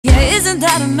isn't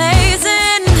that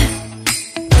amazing?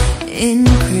 In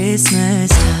Christmas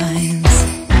times,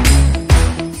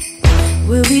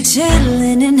 we'll be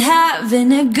chilling and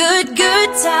having a good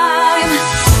time.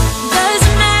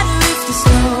 Doesn't matter if the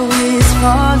snow is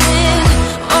falling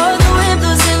or the wind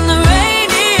blows and the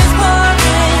rain is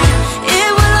pouring.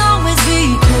 It will always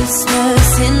be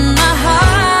Christmas in my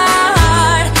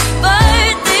heart.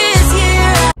 But this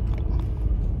year,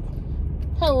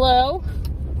 hello,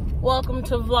 welcome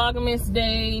to Vlogmas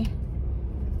Day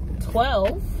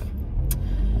 12.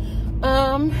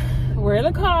 We're in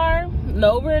the car.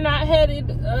 No, we're not headed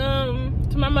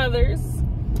to my mother's.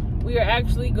 We are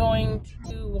actually going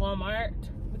to Walmart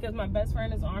because my best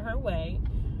friend is on her way.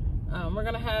 We're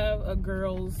gonna have a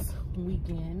girls'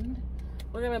 weekend.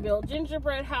 We're gonna build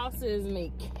gingerbread houses,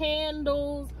 make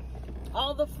candles,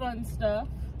 all the fun stuff.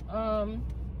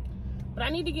 But I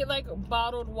need to get like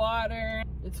bottled water.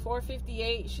 It's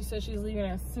 4:58. She said she's leaving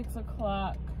at 6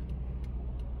 o'clock.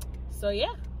 So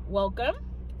yeah, welcome.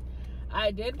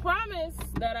 I did promise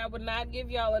that I would not give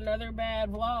y'all another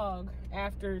bad vlog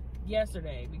after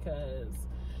yesterday because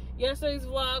yesterday's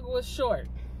vlog was short.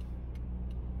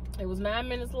 It was 9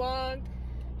 minutes long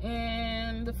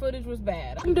and the footage was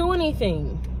bad. I didn't do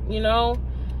anything, you know,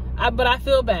 but I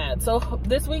feel bad. So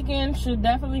this weekend should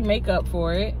definitely make up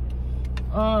for it.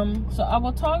 So I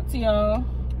will talk to y'all.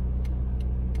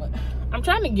 I'm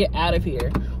trying to get out of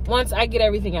here once I get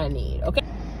everything I need, okay?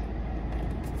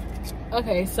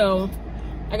 Okay, so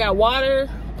I got water,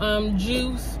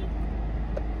 juice,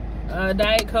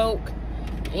 Diet Coke,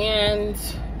 and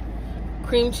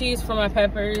cream cheese for my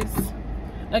peppers.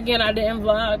 Again, I didn't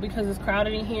vlog because it's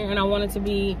crowded in here and I wanted to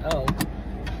be,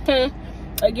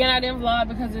 again, I didn't vlog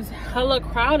because it's hella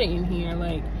crowded in here.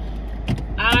 Like,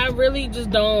 I really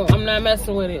just I'm not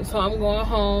messing with it. So I'm going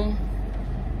home.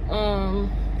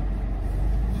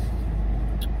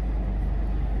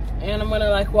 And I'm gonna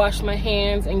like wash my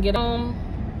hands and get home.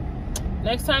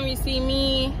 Next time you see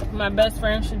me, my best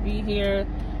friend should be here.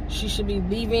 She should be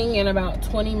leaving in about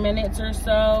 20 minutes or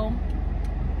so.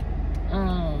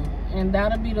 And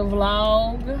that'll be the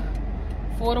vlog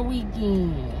for the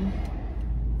weekend.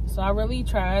 So I really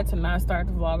tried to not start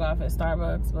the vlog off at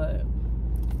Starbucks, but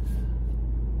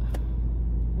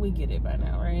we get it by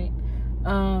now, right?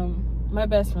 My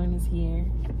best friend is here.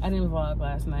 I didn't vlog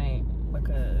last night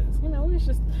because, you know, we was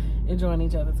just enjoying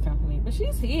each other's company. But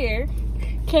she's here.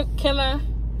 Can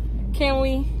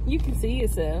we? You can see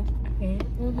yourself.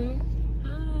 Mm-hmm.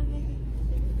 Hi.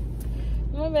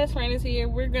 My best friend is here.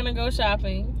 We're gonna go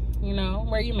shopping. You know,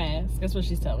 wear your mask. That's what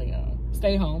she's telling y'all.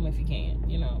 Stay home if you can.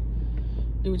 You know,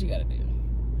 do what you gotta do.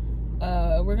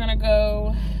 We're gonna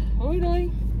go. What are we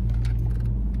doing?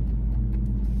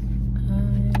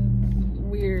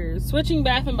 We're switching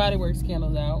Bath and Body Works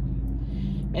candles out.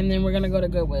 And then we're gonna go to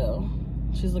Goodwill.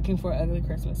 She's looking for an ugly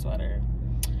Christmas sweater.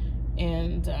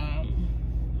 And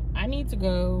I need to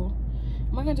go.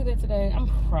 Am I gonna do that today? I'm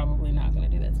probably not gonna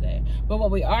do that today. But what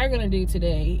we are gonna do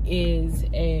today is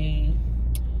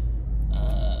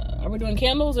are we doing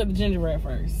candles or the gingerbread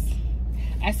first?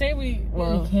 I say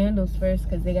well, candles first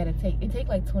because they gotta it take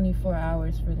like 24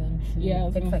 hours for them to. Yeah,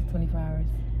 it takes like 24 hours.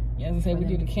 Yeah, I was gonna say we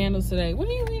do the candles today. When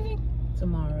are you leaving?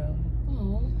 Tomorrow.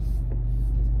 Oh.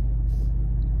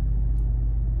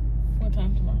 What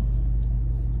time tomorrow?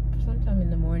 Sometime in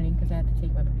the morning because I have to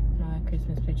take my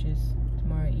Christmas pictures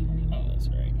tomorrow evening. Oh, that's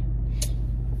right.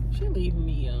 She leaving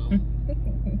me young.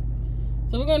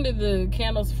 So we're gonna do the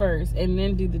candles first and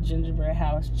then do the gingerbread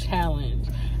house challenge.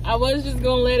 I was just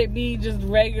gonna let it be just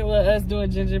regular us doing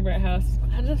gingerbread house.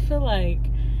 I just feel like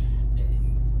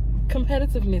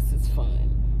competitiveness is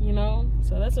fun, you know?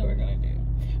 So that's what we're gonna do.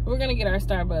 We're gonna get our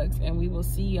Starbucks and we will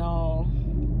see y'all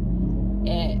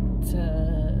at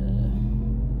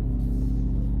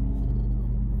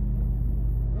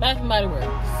Bath and Body Works.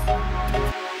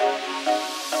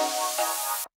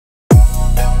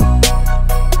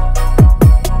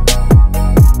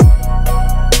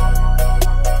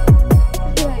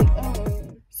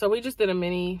 So we just did a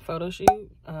mini photo shoot.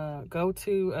 Go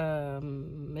to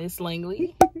Miss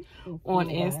Langley on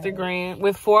Instagram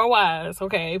with 4 Ys.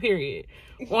 Okay, period.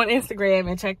 On Instagram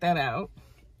and check that out.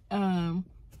 Now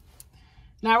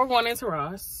we're going into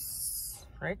Ross.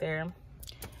 Right there.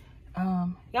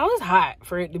 Y'all, it's hot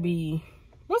for it to be,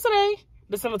 what's today?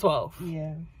 December 12th.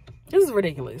 Yeah. This is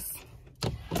ridiculous.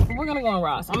 We're gonna go on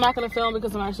Ross. I'm not gonna film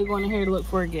because I'm actually going in here to look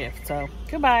for a gift. So,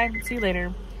 goodbye. See you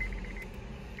later.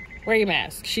 Wear your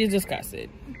mask. She's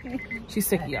disgusted. She's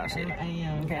sick of y'all shit. I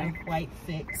am. Okay. I'm quite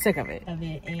sick. Sick of it.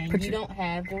 And you don't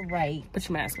have the right. Put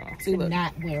your mask on. See, to look.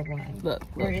 not wear one. Look.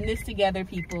 We're in this together,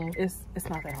 people. It's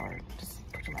not that hard.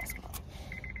 Just put your mask on.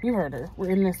 You heard her.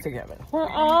 We're in this together. We're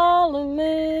all in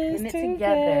this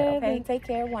together. Okay, take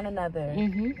care of one another.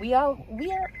 We are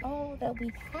all that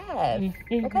we have.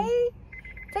 Okay,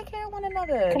 take care of one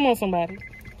another. Come on, somebody.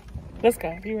 Let's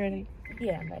go. You ready?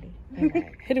 Yeah, I'm ready.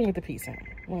 Right. Hit him with the peace sign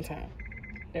one time.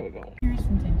 There we go.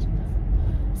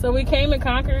 So we came and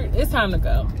conquered. It's time to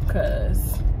go.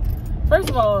 Cause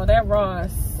first of all, that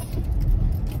Ross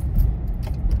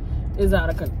is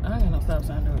out of control. I ain't got no stop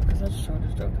sign to it because I just showed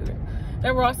this joke to it.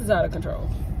 That Ross is out of control.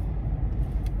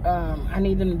 I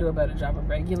need them to do a better job of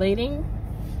regulating.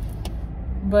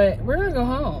 But we're gonna go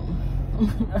home.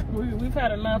 We've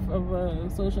had enough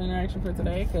of social interaction for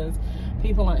today because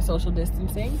people aren't social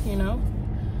distancing, you know.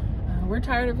 We're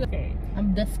tired of it. Okay.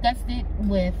 I'm disgusted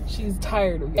with. She's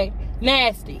tired of it.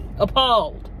 Nasty.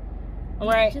 Appalled. All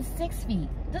right? Just 6 feet.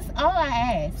 That's all I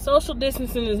ask. Social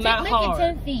distancing is not hard.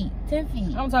 10 feet. 10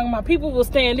 feet. I'm talking about people will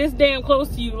stand this damn close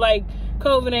to you like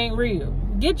COVID ain't real.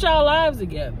 Get y'all lives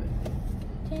together.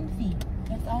 10 feet.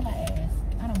 That's all I ask.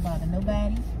 I don't bother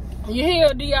nobody. You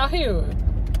hear? Do y'all hear her?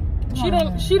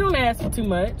 She don't ask for too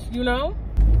much, you know?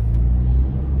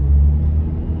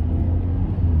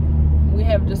 We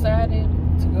have decided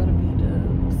to go to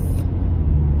B-Dubs.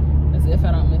 As if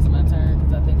I don't miss my turn,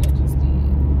 because I think I just did.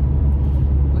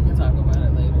 We can talk about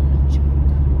it later.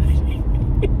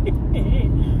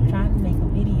 Trying to make a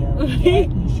video. Yeah,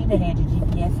 you should have had your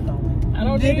GPS going. I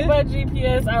don't need my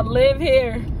GPS. I live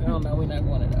here. Oh no, we're not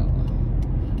going to that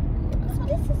one. Oh,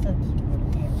 this is a cute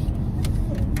little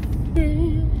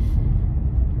area.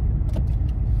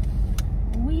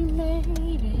 We made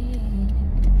it.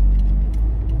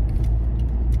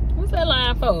 What's that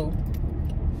line for?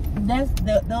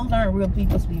 Those aren't real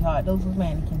people, sweetheart. Those was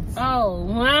mannequins. Oh,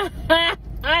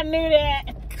 I knew that.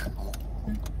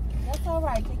 That's all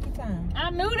right. Take your time. I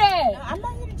knew that. I'm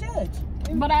not here to judge.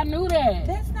 But I knew that.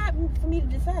 That's not for me to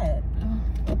decide.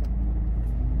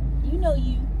 You know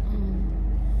you.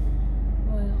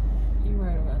 Well, you're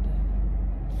right about that.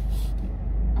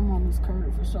 I'm on this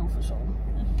curve for sure.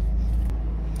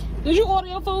 Did you order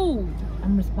your food?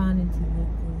 I'm responding to the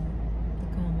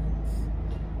comments.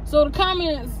 So the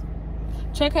comments,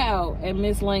 check out at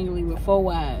Miss Langley with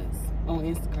 4 Ys on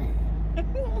Instagram.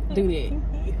 Do that.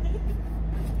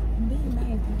 Being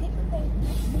nice.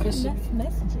 That's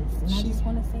messages. And I just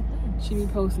want to say thanks. She be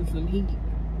posting some heat.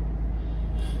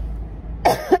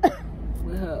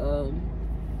 With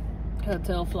her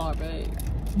Telfar bag.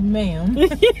 Ma'am.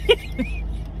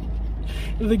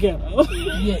 The ghetto.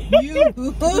 Yeah, you.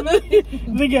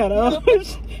 The ghetto.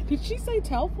 Did she say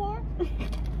Telfar?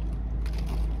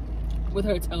 With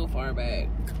her Telfar bag.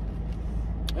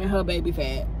 And her baby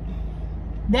fat.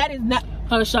 That is not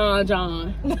her Sean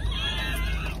John.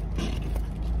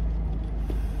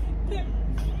 I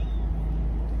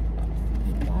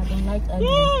don't like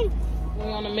ugly.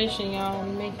 We're on a mission, y'all.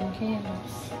 We're making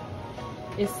candles.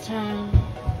 It's time.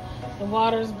 The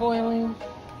water's boiling.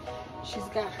 She's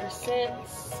got her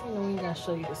scents. You know, we gotta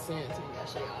show you the scents. We gotta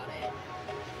show you all that.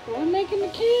 But we're making the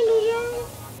candles, y'all.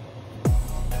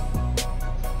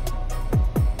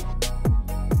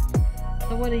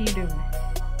 So what are you doing?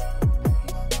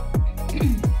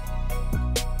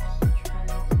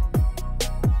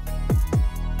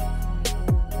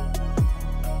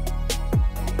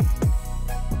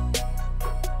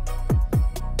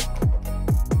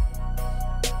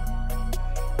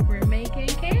 We're making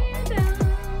candles.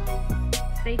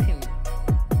 Stay tuned.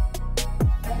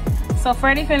 So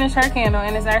Freddie finished her candle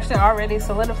and it's actually already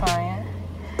solidifying.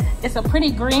 It's a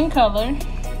pretty green color,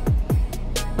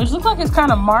 which looks like it's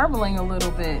kind of marbling a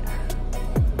little bit.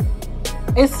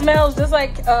 It smells just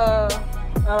like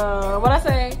what I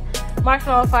say,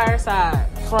 Marshmallow Fireside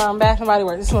from Bath and Body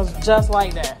Works. It smells just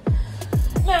like that.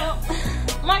 Now,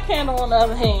 my candle on the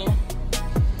other hand,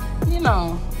 you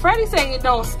know, Freddie said it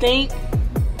don't stink.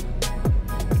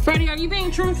 Freddie, are you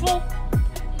being truthful?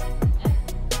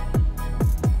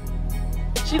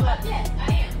 She like, yes,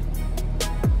 I am.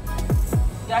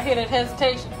 Y'all hear that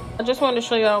hesitation? I just wanted to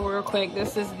show y'all real quick.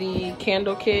 This is the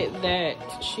candle kit that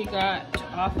she got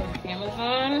off of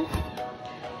Amazon.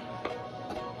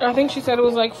 I think she said it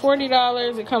was like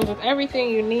 $40. It comes with everything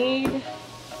you need.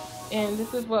 And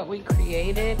this is what we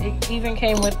created. It even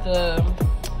came with the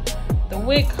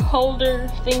wick holder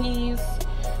thingies.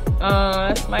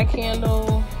 That's my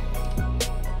candle.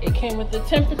 It came with the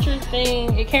temperature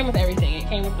thing. It came with everything. It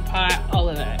came with the pot, all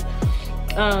of that.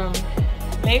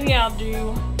 Maybe I'll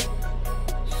do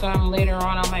some later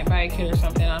on. I might buy a kit or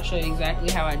something. I'll show you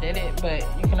exactly how I did it, but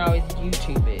you can always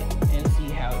YouTube it and see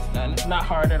how it's done. It's not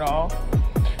hard at all.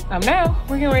 Now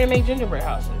we're getting ready to make gingerbread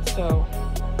houses. So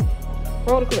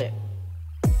roll the clip.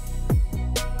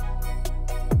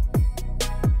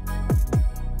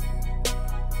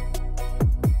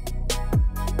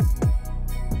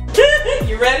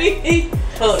 You ready?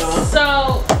 Hold on. So,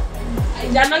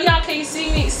 I know y'all can't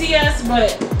see us,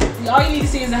 but all you need to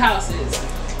see is the houses.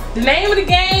 The name of the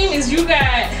game is you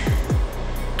got,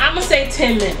 I'm gonna say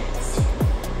 10 minutes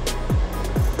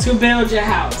to build your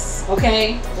house,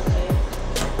 okay?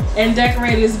 And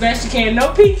decorate it as best you can.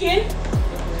 No peeking,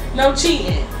 no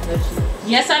cheating.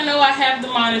 Yes, I know I have the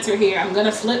monitor here. I'm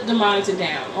gonna flip the monitor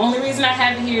down. Only reason I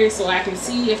have it here is so I can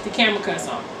see if the camera cuts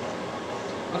on.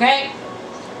 Okay?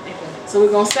 So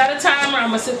we're gonna set a timer. I'm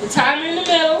gonna set the timer in the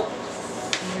middle.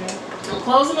 I'm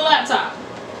closing the laptop.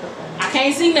 I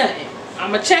can't see nothing.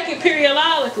 I'm gonna check it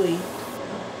periodically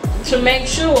to make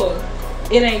sure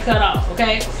it ain't cut off,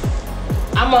 okay?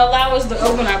 I'm gonna allow us to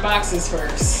open our boxes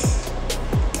first.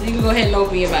 So you can go ahead and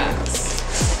open your box.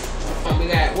 We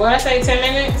got, what I say, 10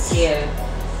 minutes? Yeah.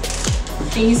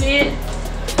 Can you see it?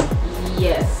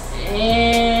 Yes.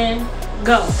 And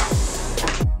go.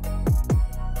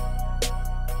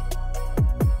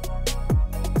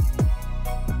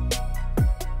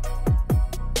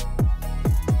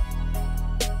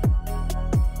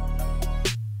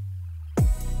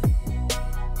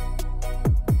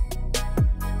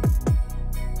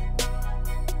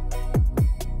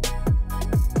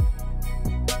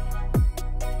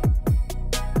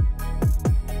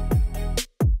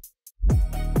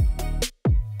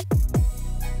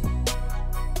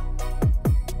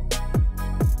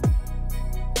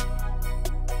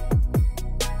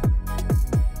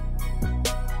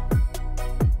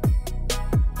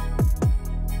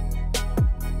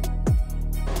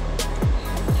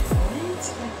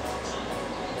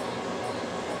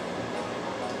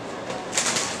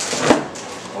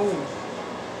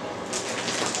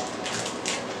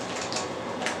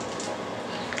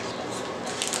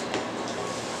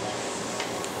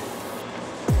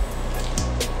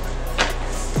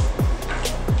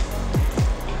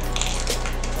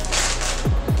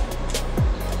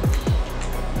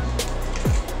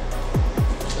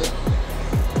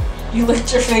 You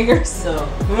licked your fingers? No.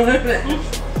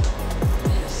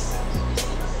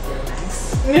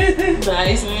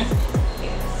 Nice. No!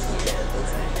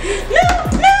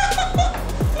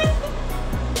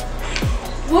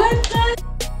 What the?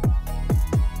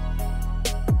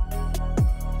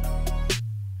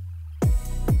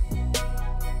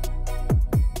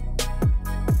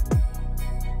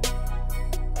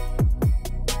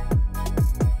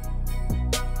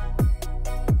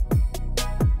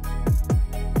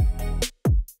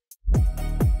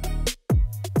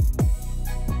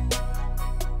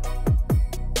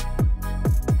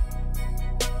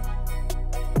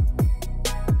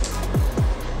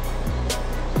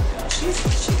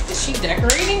 Is she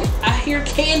decorating? I hear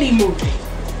candy moving.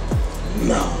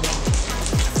 No.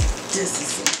 This is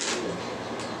so cool.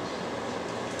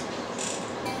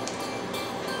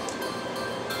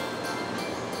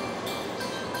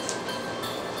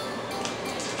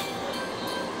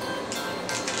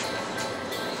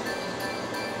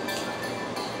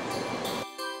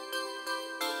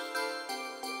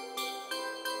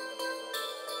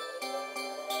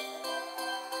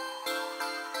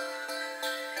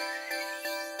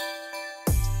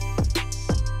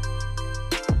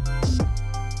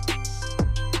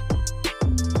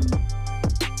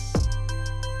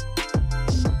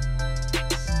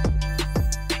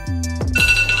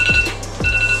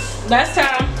 Last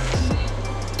time.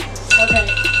 Okay.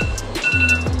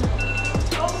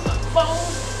 Oh, my phone.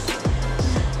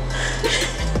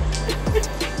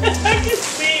 I can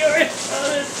see your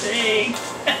other thing.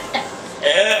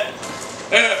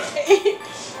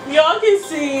 Y'all can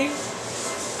see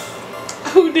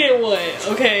who did what,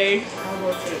 okay? I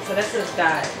will take. So that's a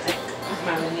dot. Like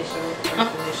my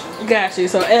initial. Got you.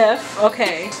 So F,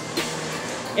 okay.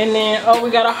 And then, oh, we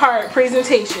got a heart.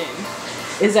 Presentation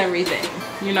is everything.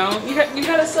 You know, you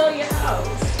gotta sell your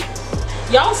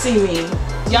house. Y'all see me.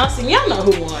 Y'all know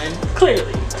who won.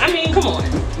 Clearly. I mean, come on.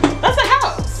 That's a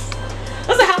house.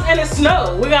 That's a house and it's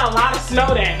snow. We got a lot of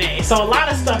snow that day. So a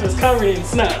lot of stuff is covered in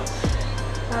snow.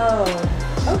 Oh,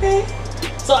 okay.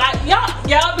 So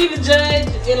y'all be the judge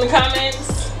in the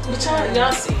comments. But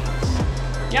y'all see.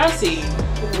 Y'all see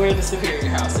where the superior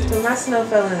house is. So my snow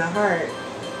fell in the heart.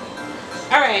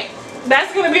 Alright.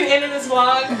 That's gonna be the end of this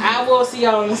vlog. I will see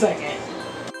y'all in a second.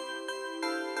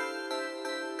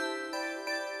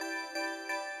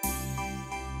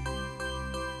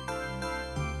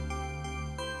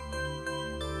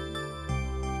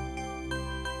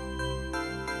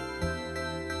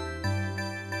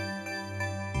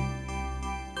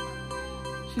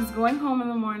 She's going home in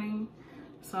the morning,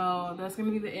 so that's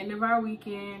gonna be the end of our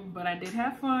weekend. But I did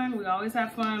have fun. We always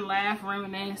have fun, laugh,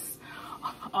 reminisce,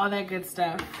 all that good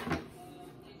stuff.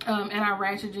 And our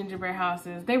ratchet gingerbread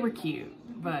houses, they were cute,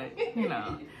 but you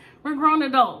know, we're grown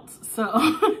adults, so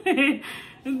it's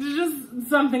just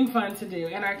something fun to do.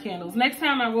 And our candles. Next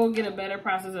time I will get a better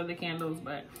process of the candles,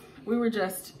 but we were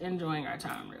just enjoying our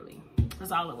time, really.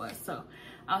 That's all it was. So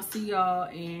I'll see y'all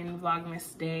in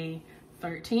Vlogmas day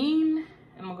 13. And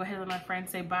I'm gonna go ahead and let my friend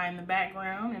say bye in the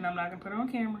background, and I'm not gonna put it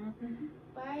on camera.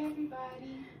 Bye,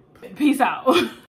 everybody. Peace out.